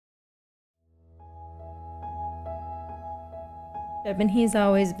And he's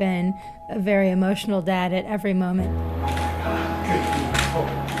always been a very emotional dad at every moment. You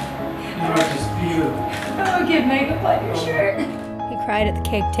are just beautiful. Oh, get makeup on your shirt. He cried at the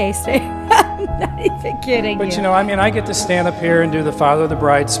cake tasting. I'm not even kidding But you know, I mean, I get to stand up here and do the father of the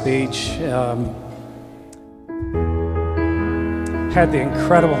bride speech. Had the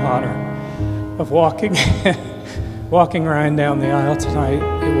incredible honor of walking Ryan down the aisle tonight.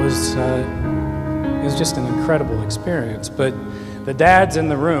 It was just an incredible experience. But the dads in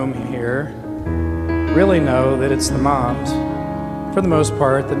the room here really know that it's the moms, for the most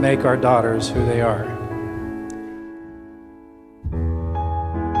part, that make our daughters who they are.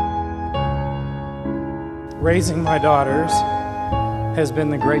 Raising my daughters has been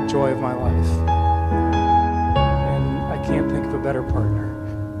the great joy of my life. And I can't think of a better partner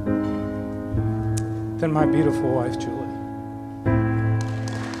than my beautiful wife, Julie.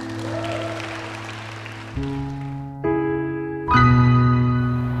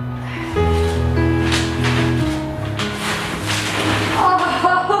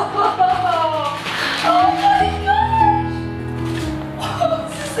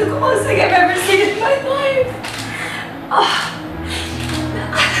 The coolest thing I've ever seen in my life. Oh.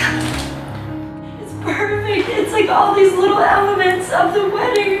 It's perfect. It's like all these little elements of the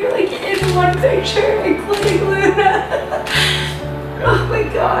wedding, like in one picture, including Luna. Oh my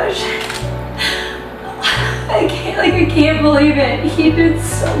gosh. I can't believe it. He did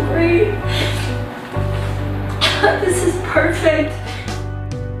so great. This is perfect.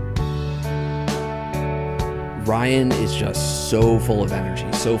 Ryan is just so full of energy,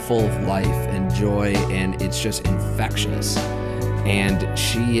 so full of life and joy, and it's just infectious. And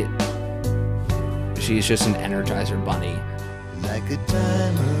she's just an Energizer bunny. Like a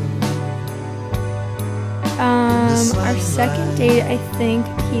diamond. Our second date, I think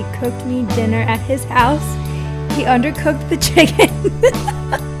he cooked me dinner at his house. He undercooked the chicken.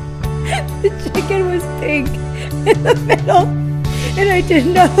 The chicken was pink in the middle, and I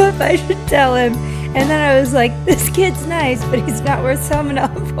didn't know if I should tell him. And then I was like, this kid's nice, but he's not worth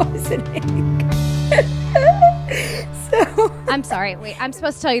salmonella poisoning. So I'm sorry, wait, I'm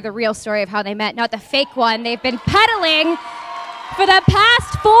supposed to tell you the real story of how they met, not the fake one they've been peddling for the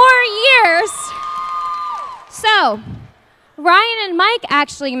past 4 years. So, Ryan and Mike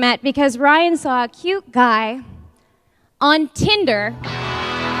actually met because Ryan saw a cute guy on Tinder.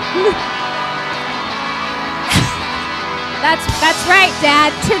 That's right,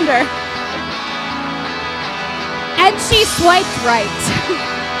 Dad, Tinder. And she swiped right.